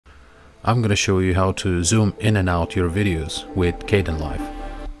I'm going to show you how to zoom in and out your videos with Kdenlive.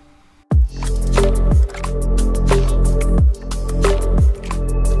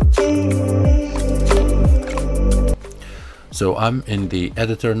 So I'm in the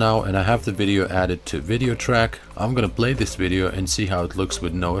editor now and I have the video added to video track. I'm going to play this video and see how it looks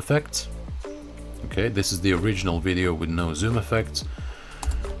with no effects. Okay, this is the original video with no zoom effects.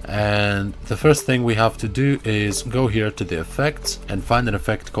 And the first thing we have to do is go here to the effects and find an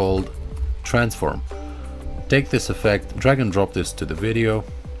effect called transform. Take this effect, drag and drop this to the video,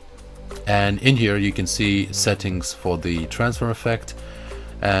 and in here you can see settings for the transform effect.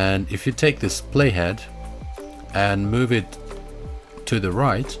 And if you take this playhead and move it to the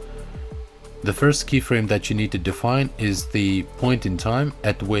right, the first keyframe that you need to define is the point in time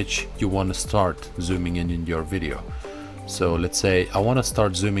at which you want to start zooming in your video. So let's say I want to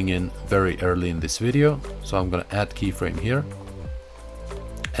start zooming in very early in this video, so I'm going to add keyframe here.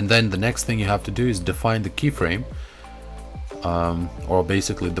 And then the next thing you have to do is define the keyframe, or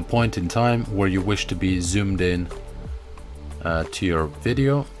basically the point in time where you wish to be zoomed in to your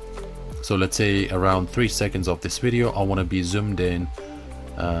video. So let's say around 3 seconds of this video I want to be zoomed in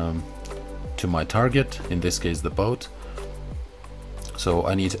to my target, in this case the boat. So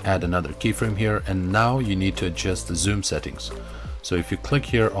I need to add another keyframe here, and now you need to adjust the zoom settings. So if you click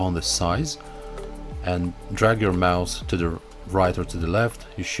here on the size and drag your mouse to the right or to the left,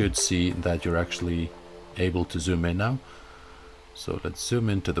 you should see that you're actually able to zoom in now. So let's zoom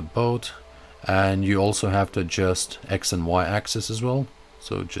into the boat, and you also have to adjust X and Y axis as well.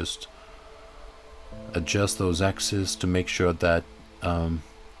 So just adjust those axes to make sure that the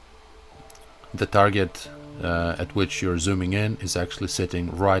target at which you're zooming in is actually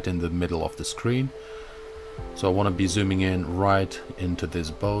sitting right in the middle of the screen. So I want to be zooming in right into this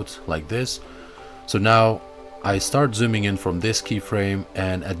boat like this. So now I start zooming in from this keyframe,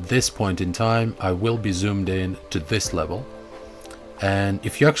 and at this point in time I will be zoomed in to this level. And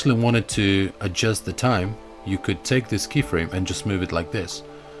if you actually wanted to adjust the time, you could take this keyframe and just move it like this.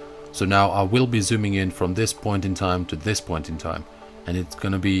 So now I will be zooming in from this point in time to this point in time, and it's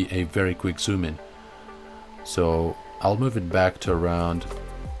going to be a very quick zoom in. So I'll move it back to around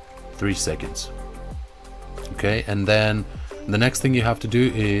 3 seconds. Okay, and then the next thing you have to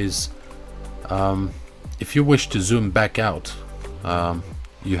do is if you wish to zoom back out,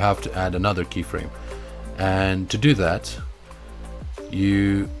 you have to add another keyframe. And to do that,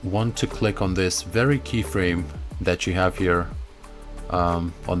 you want to click on this very keyframe that you have here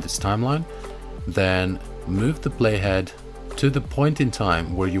on this timeline, then move the playhead to the point in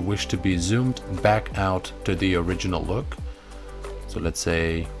time where you wish to be zoomed back out to the original look. So let's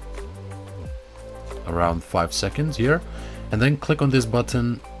say around 5 seconds here, and then click on this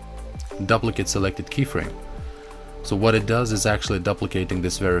button, duplicate selected keyframe. So what it does is actually duplicating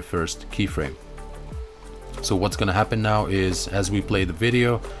this very first keyframe. So what's going to happen now is, as we play the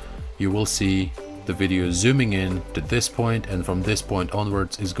video, you will see the video zooming in to this point, and from this point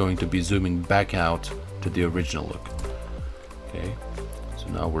onwards is going to be zooming back out to the original look. Okay, so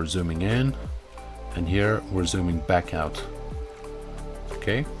now we're zooming in, and here we're zooming back out.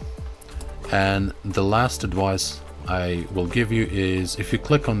 Okay, and the last advice I will give you is, if you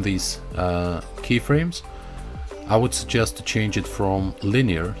click on these keyframes, I would suggest to change it from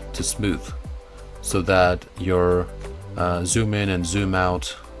linear to smooth, so that your zoom in and zoom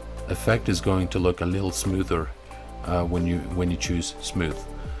out effect is going to look a little smoother when you choose smooth.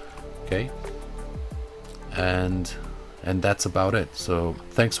 Okay, and that's about it. So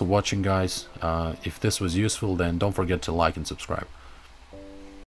thanks for watching, guys. If this was useful, then don't forget to like and subscribe.